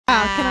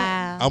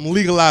I'm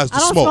legalized to I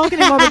don't smoke. smoke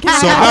anymore.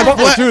 So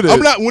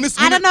I'm not when it's.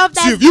 I don't know if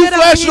that's see, if you good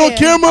flash it over on here.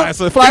 camera, All right,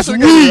 so flash it's it on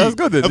weed. camera. That's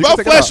good then. If You can I take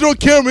it flash out. it on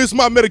camera, it's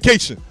my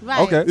medication. Right.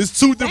 Okay. It's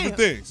two different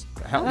things.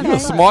 Hell, you a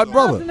smart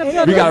brother. We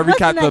gotta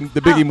recap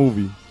the Biggie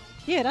movie.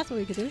 Yeah, that's what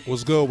we could do.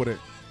 What's good with it?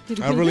 Did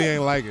you I put it really good?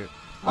 ain't like it.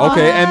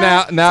 Okay, and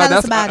now Tell us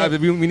that's about it.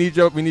 we need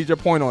your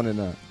point on it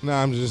now.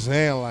 Nah, I'm just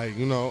saying, like,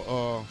 you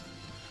know,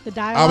 The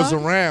dialogue. I was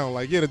around.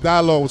 Like, yeah, the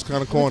dialogue was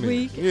kind of corny.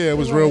 weak. Yeah, it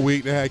was It real was.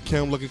 weak. They had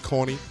Kim looking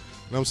corny. You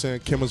know what I'm saying?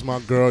 Kim is my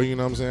girl. You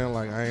know what I'm saying?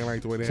 Like, I ain't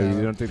like the way they So had you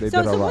her. don't think they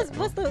So, did all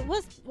right?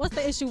 what's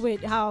the issue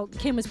with how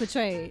Kim is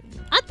portrayed?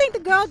 I think the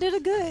girl did a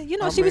good. You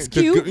know, I she mean, was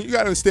cute. You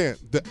gotta understand,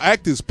 the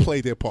actors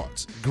played their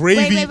parts.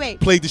 Gravy Wait.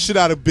 played the shit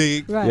out of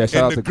Big, Right. Yeah,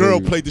 shout out and the to girl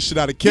Gravy. played the shit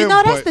out of Kim. You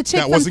know that's but the chick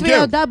that from wasn't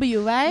Kim.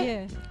 3LW, right?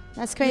 Yeah.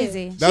 That's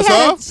crazy. That's she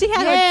had her? She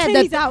had Yeah, her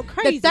titties out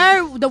crazy.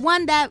 The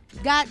one that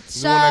got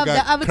shoved, got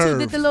the other two curved.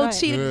 did the little Right.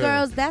 cheated Yeah.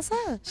 girls. That's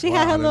her. She Wow,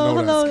 had I her didn't know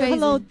little, that. her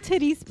little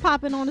titties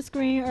popping on the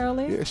screen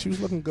earlier. Yeah, she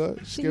was looking good.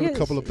 She She gave a is.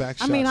 couple of back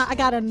shots. I mean, I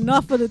got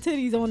enough of the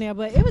titties on there,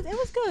 but it was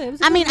good. It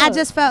was. a I good mean, I look.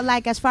 just felt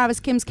like as far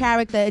as Kim's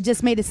character, it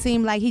just made it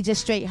seem like he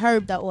just straight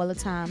herbed her all the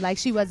time. Like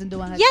she wasn't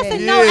doing her Yes thing.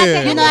 and no. At the Yeah.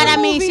 end You know of what the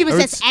I mean? movie- She was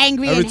Every just t-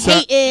 angry every and time-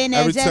 hating and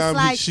every just time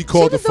like she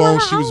called the was doing phone,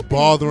 her she was own thing.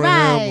 bothering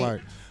Right. him.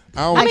 Like,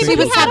 I don't Like think she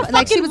was he had a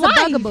like she was a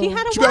fucking bugaboo. wife. He had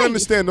a But you gotta wife.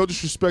 understand, no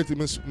disrespect to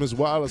Miss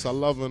Wallace. I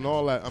love her and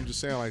all that. I'm just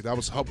saying, like, that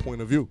was her point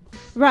of view.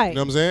 Right. You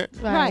know what I'm saying?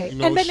 Right. You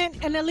know, and then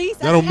and at least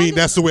That don't mean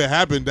that's the way it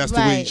happened. That's the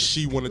way Right.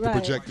 she wanted to Right.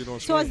 project it on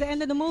screen. Towards the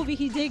end of the movie,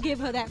 he did give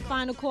her that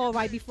final call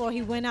right before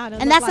he went out. And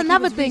looked that's like he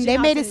another was thing. reaching They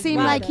out made to it his seem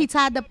like rider. he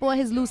tied up all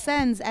his loose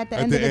ends at the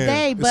end the of the end.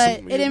 day, It's but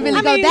some- it didn't I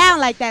really mean- go down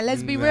like that.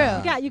 Let's be Nah.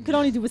 real. Yeah, you could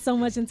only do so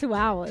much in 2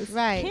 hours.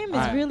 Right. Kim is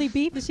Alright. really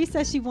beefing. She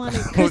said she wanted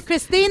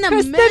Christina Christina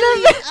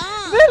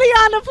Milian, really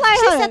on the play.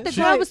 She her. said the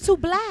girl was too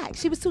black.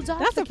 She was too dark.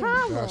 That's a skin.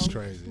 problem. That's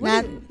crazy.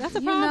 What is- that's a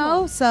You problem.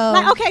 know, so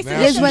Like, okay, so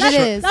Now it is what it she's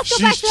is. Let's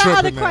go back She's to our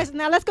other tripping now. question.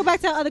 Now let's go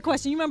back to our other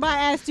question. You remember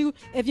I asked you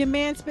if your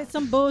man spit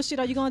some bullshit,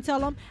 are you gonna tell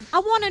him? I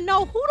want to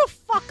know who the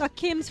fuck are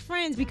Kim's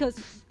friends because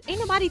ain't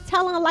nobody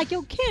telling her like,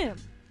 yo, Kim,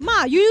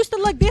 Ma, you used to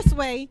look this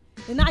way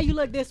and now you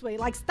look this way.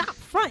 Like, stop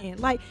fronting.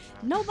 Like,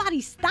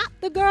 nobody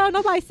stopped the girl.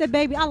 Nobody said,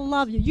 baby, I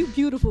love you. You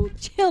beautiful.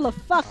 Chill the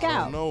fuck I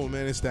out. don't know,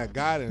 man. It's that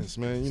guidance,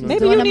 man. You know, Maybe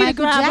doing you a need to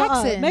Michael grab her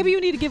up. Jackson. Maybe you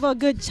need to give her a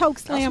good choke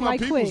that's slam my right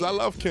peoples. quick. I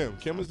love Kim.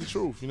 Kim is the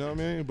truth. You know what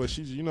I mean? But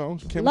she's, you know,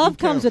 Kim Love is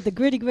Kim. comes with the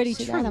gritty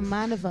She got a truth.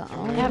 mind of her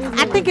own.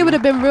 Absolutely. I think it would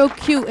have been real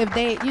cute if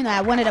they, you know,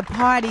 at one of the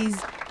parties,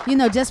 you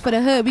know, just for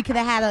the hood, we could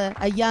have had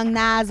a young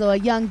Nas or a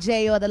young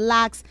Jay or the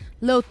Locks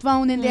little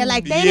thrown in there.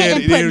 Like they Yeah,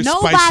 didn't they put didn't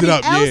spice nobody it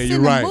up. else Yeah, in you're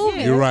the right.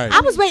 movie. You're right.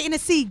 I was waiting to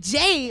see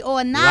Jay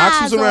or Nas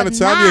Locks was around or the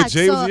time. Yeah, Knox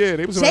Jay was. or Yeah,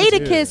 they was around. Jay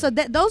the yeah. Kid. So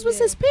those was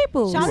his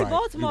people. Charlie Right.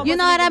 Baltimore. You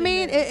know wasn't what I even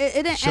mean? in there. It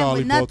didn't end Charlie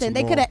with nothing.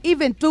 They Baltimore. could have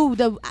even threw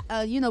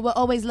the, you know, we'll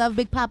always love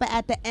Big Papa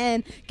at the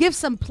end. Give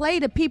some play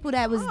to people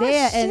that was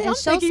there Oh, shit, and I'm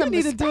show thinking some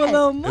you need respect. to do a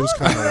little It more. was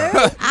kind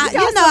of. I, You you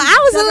got know, some I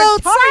was a little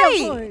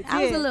directorial tight. points,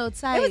 I was yeah. a little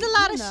tight. It was a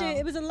lot you of know. shit.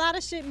 It was a lot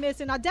of shit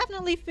missing. I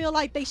definitely feel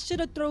like they should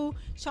have threw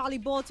Charlie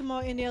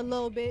Baltimore in there a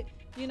little bit.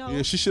 You know,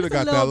 Yeah, she should have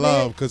just a got that little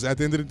love bit. because at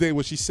the end of the day,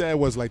 what she said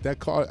was like that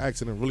car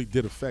accident really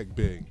did affect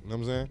Big. You know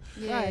what I'm saying?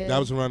 Yeah. That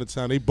was around the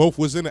time they both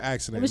was in the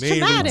accident. It was They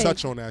didn't really traumatic.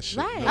 touch on that shit.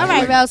 Right. You know? All right,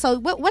 Like, Rel. So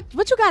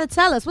what you got to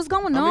tell us? What's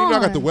going on? I mean, you know, I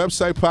got the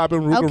website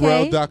popping,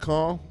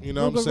 rugerrel.com. You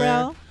know what I'm saying?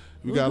 Ruger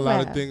We got a lot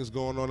of Ruger. things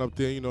going on up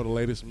there. You know, the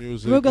latest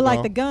music. Ruger you like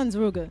know. the guns,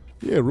 Ruger.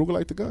 Yeah, Ruger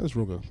like the guns,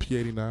 Ruger.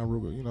 P89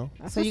 Ruger, you know.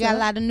 That's So you what's got a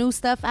up. lot of new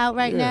stuff out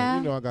right yeah, now.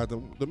 you know, I got the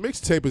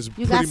mixtape is You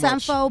pretty got something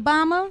much. for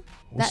Obama?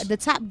 What's- The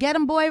top get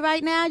 'em boy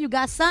right now? You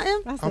got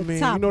something? That's I the mean,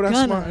 top you know,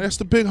 gunner. that's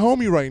the big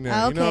homie right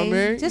now. Okay. You know what I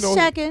mean? Just you know,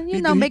 checking, you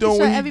he know, making doing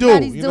sure what he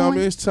everybody's do. You know what I doing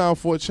mean? It's time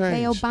for a Hey,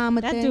 change.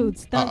 Obama That thing. dude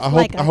stunts I hope-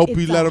 like I hope it's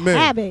we let a him in.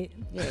 habit.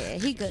 Yeah,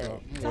 he good.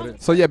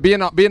 So yeah,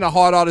 being a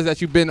hard artist that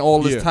you've been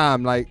all this Yeah.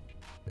 time, like,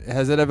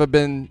 has it ever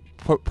been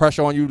put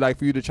pressure on you, like,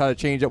 for you to try to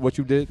change up what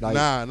you did? Like,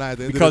 Nah, at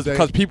the end because of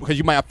the day, because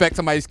you might affect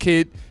somebody's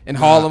kid in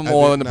Harlem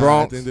or in the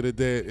Bronx, At the end of the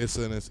day, it's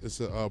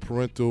a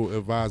parental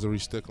advisory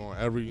stick on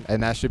every.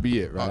 and that should be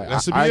it, right?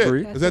 That should be I it.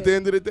 agree. Because at the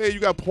end of the day, you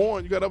got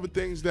porn, you got other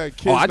things that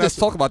kids. Oh, I not just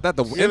to- talk about that.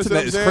 The You understand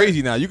internet what is I'm crazy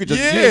saying? now. You could just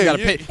Yeah, you ain't gotta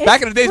yeah. pay.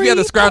 Back in the days, we had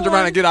to free scrounge around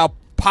porn. and get our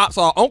pops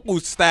or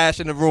uncle's stash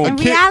in the room. And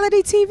kid-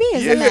 reality TV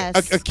is a Yeah,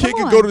 mess. a kid Come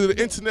can on. go to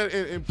the internet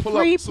and pull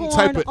Free up some porn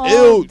type of all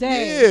ill.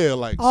 day. Yeah,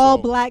 like All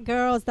so.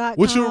 blackgirls.com.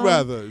 What you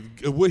rather?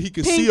 What he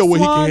can see or what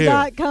he can hear?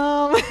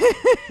 PinkSwan.com.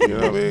 You know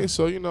what I mean?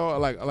 So you know,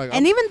 like,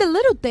 And even the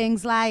little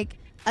things like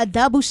a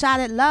double shot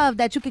at love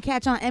that you could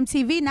catch on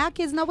MTV. Now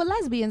kids know what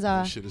lesbians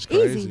are. shit is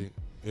crazy. Easy.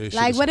 Yeah, shit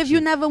Like, is- what if you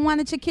shit- never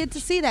wanted your kid to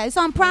see that? It's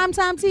on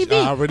primetime TV.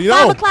 I already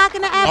 5 know. o'clock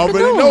in the I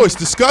afternoon. already know it's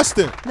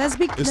disgusting. Let's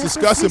be. It's let's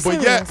disgusting, be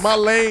but yet serious.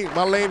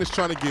 my lane is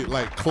trying to get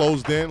like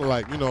closed in,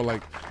 like you know,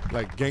 like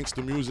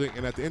gangster music.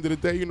 And at the end of the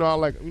day, you know,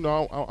 I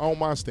don't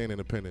mind staying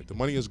independent. The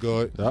money is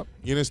good. Yep.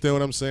 You understand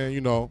what I'm saying? You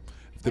know,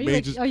 if the Are you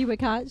majors. with, are you with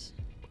Koch?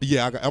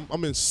 Yeah,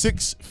 I'm in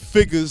 6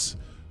 figures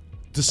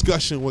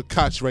discussion with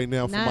Koch right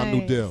now for my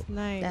new deal.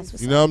 Nice. That's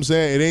what's You know what I'm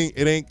saying?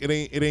 It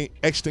ain't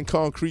etched in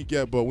concrete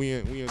yet, but we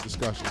in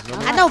discussions. You know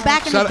what I I mean? know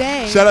back in the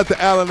day. Shout out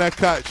to Alan at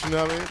Koch. You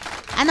know what I mean?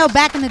 I know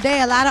back in the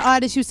day, a lot of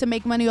artists used to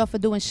make money off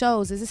of doing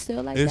shows. Is it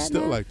still like that? It's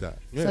still now? like that.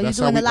 Yeah, So that's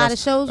you're doing how a lot of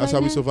shows That's right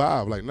how we now?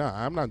 survive. Like, nah,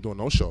 I'm not doing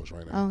no shows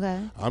right now.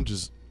 Okay. I'm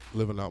just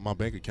living out my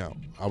bank account.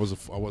 I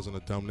wasn't a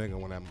dumb nigga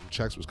when them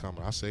checks was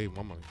coming. I saved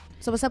my money.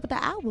 So what's up with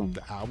the album?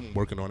 The album,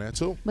 working on that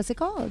too. What's it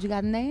called? You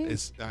got a name?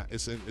 It's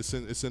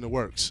in the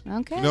works.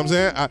 Okay. You know what I'm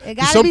saying? It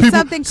gotta be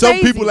something Some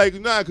crazy. people like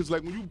because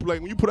like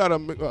when you put out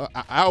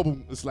a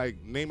album, it's like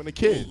naming a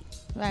kid.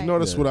 Right. You know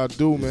that's what I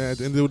do, man. At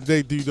the end of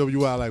the day,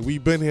 DWI, like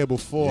we've been here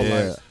before.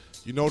 Yeah. Like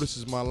you know this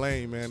is my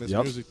lane, man. This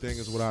Yep. music thing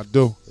is what I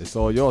do. It's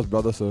all yours,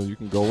 brother, so you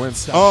can go in.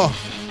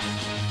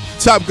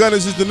 Top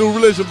Gunners is the new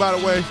religion, by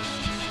the way.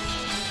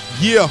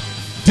 Yeah,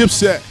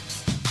 Dipset.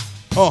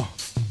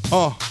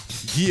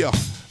 Yeah,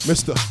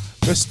 Mr.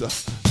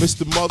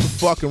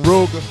 motherfucking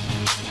Ruger.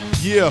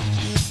 Yeah.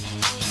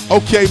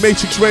 Okay,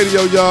 Matrix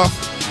Radio, y'all.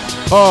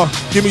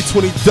 Give me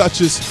 20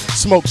 Dutches,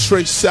 smoke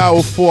straight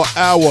sour for an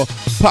hour.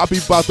 Poppy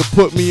about to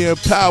put me in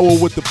power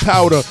with the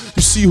powder.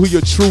 You see who your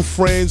true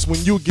friends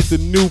when you get the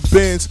new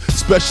Benz,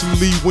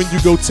 especially when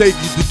you go take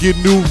you to get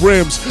new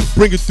rims.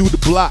 Bring it through the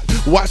block,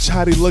 watch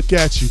how they look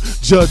at you.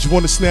 Judge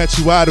wanna snatch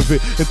you out of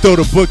it and throw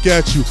the book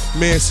at you.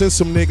 Man, send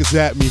some niggas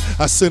at me,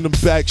 I send them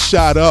back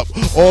shot up.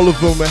 All of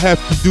them are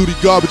hefty duty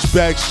garbage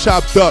bags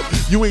chopped up.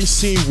 You ain't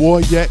seen war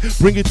yet,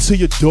 bring it to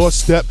your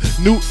doorstep.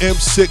 New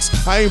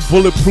M6, I ain't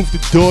bulletproof the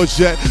doors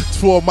yet.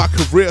 For my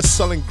career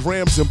selling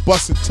grams and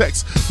busting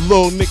texts.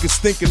 Little niggas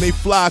thinking they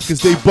fly cause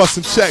they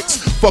busting checks.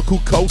 Fuck who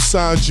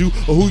co-signed you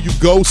or who you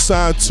go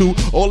sign to.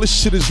 All this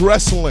shit is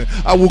wrestling.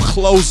 I will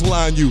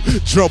clothesline you,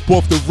 jump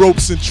off the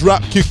ropes and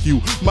drop kick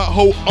you. My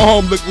whole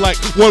arm look like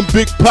one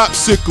big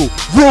popsicle.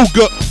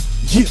 Ruger,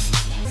 yeah.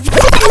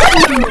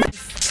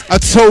 I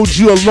told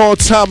you a long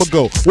time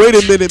ago. Wait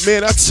a minute,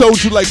 man. I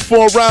told you like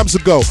 4 rhymes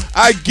ago.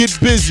 I get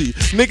busy.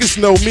 Niggas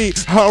know me.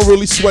 I don't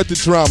really sweat the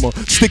drama.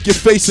 Stick your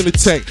face in the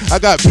tank. I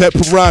got pet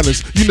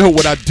piranhas. You know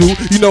what I do.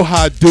 You know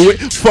how I do it.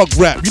 Fuck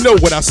rap. You know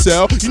what I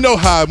sell. You know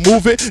how I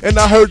move it. And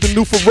I heard the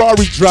new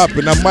Ferrari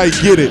dropping. I might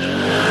get it.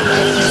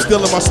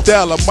 Still in my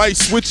style, I might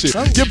switch it.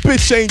 Your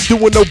bitch ain't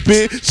doing no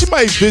bid. She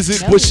might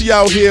visit, but she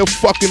out here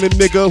fucking a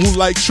nigga who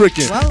like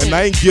tricking. And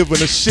I ain't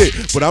giving a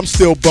shit, but I'm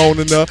still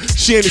boning her.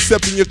 She ain't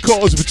accepting your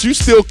calls, but you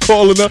still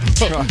calling her.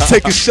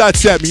 Taking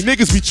shots at me,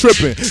 niggas be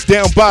tripping.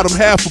 Down bottom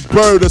half a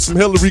bird or some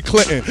Hillary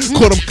Clinton.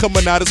 Caught him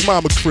coming out his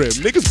mama crib.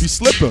 Niggas be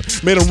slipping.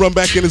 Made him run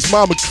back in his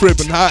mama crib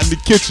and hide in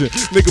the kitchen.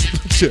 Nigga,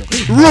 chill.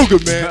 Ruger,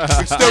 man.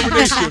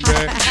 Extermination,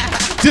 man.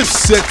 Just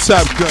set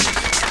Top Gunners.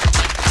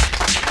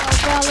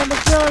 In the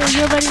building,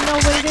 you already know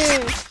what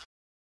it is.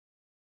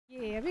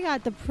 Yeah, we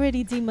got the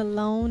pretty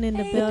D-malone in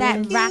the building.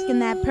 That rocking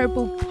that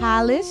purple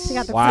polish. She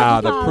got the Wow,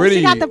 purple the polish. pretty.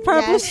 She got the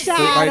purple Yes.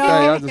 shadow. Right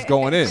there, I'm just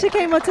going in. She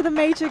came up to the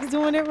Matrix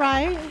doing it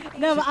right.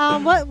 No,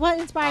 what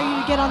inspired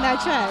you to get on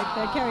that track,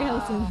 that Carrie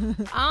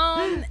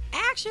Hilson?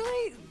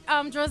 Actually,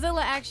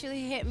 Drozilla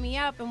actually hit me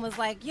up and was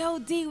like, "Yo,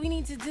 D, we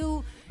need to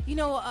do,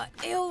 a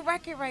ill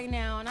record right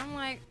now." And I'm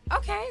like,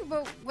 "Okay,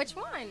 but which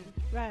one?"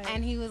 Right.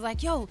 And he was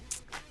like, "Yo,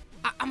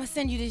 I'm gonna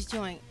send you this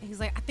joint." He's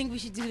like, "I think we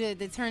should do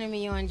the Turning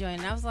Me On joint."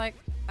 And I was like,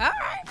 "All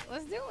right,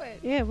 let's do it."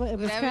 Yeah, well, it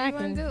was Whatever cracking.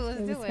 you want to do,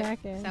 let's do it.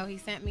 Cracking. So he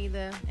sent me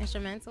the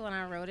instrumental and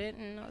I wrote it,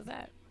 and that was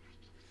that.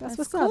 That's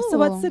what's cool. up. So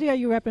what city are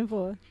you repping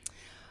for?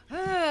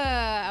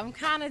 I'm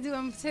kind of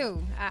doing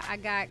two. I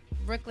got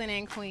Brooklyn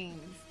and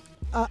Queens.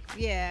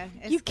 Yeah.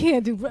 You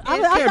can't do. I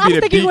Can't was be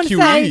the thinking you were going to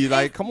say BQE.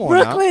 Like, come on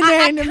now. Brooklyn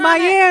and kinda-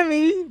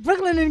 Miami,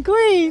 Brooklyn and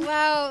Queens.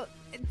 Well,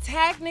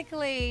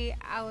 technically,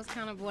 I was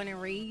kind of born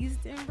and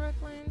raised in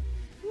Brooklyn,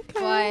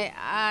 but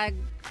I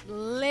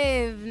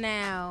live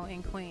now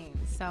in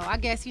Queens. So I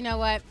guess, you know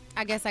what?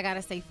 I guess I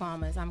gotta say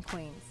Farmers. I'm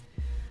Queens.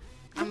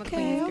 I'm a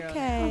Queens girl.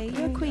 Okay.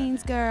 You're a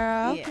Queens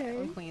girl. Yeah,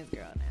 I'm a Queens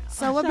girl now.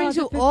 So what shout brings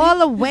out you to 50. all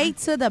the way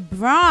to the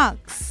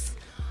Bronx?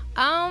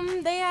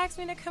 They asked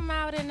me to come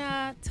out and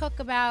talk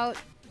about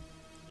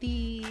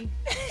the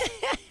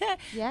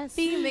Yes.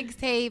 the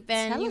mixtape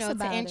and Tell us to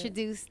about it.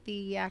 introduce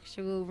the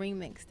actual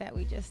remix that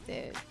we just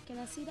did. Can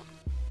I see that?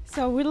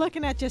 So we're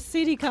looking at your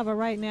CD cover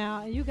right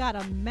now, and you got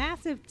a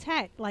massive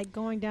tat like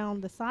going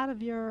down the side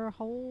of your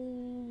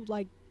whole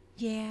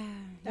Yeah,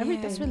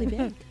 everything. That's really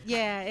big.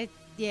 Yeah,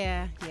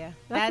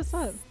 That's what's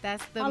up.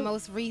 That's the How-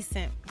 most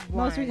recent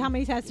one. How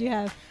many tats do you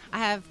have? I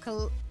have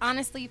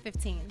honestly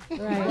 15.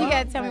 Right. You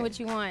gotta tell me Right. what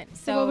you want.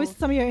 So what was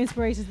some of your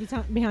inspirations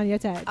behind your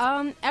tats?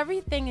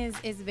 Everything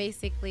is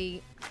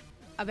basically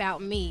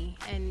about me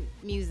and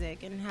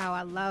music and how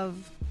I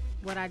love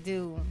what I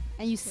do.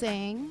 And you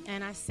sing.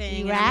 And I sing.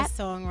 You and I'm rap? a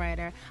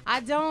songwriter. I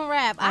don't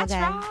rap. I Okay.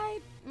 tried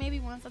maybe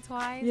once or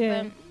twice,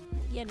 Yeah. but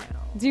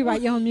Do you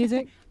write your own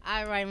music?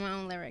 I write my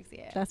own lyrics.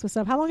 Yeah. That's what's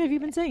up. How long have you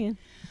been singing?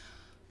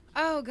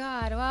 Oh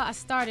God. Well, I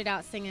started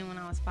out singing when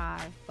I was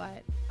 5,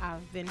 but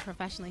I've been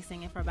professionally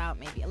singing for about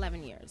maybe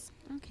 11 years.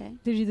 Okay.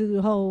 Did you do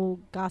the whole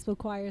gospel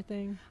choir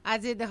thing? I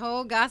did the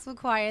whole gospel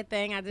choir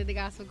thing. I did the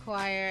gospel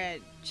choir at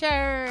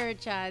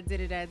church. I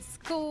did it at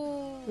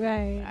school.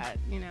 Right.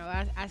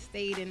 I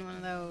stayed in one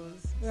of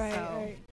those. Right, So, right.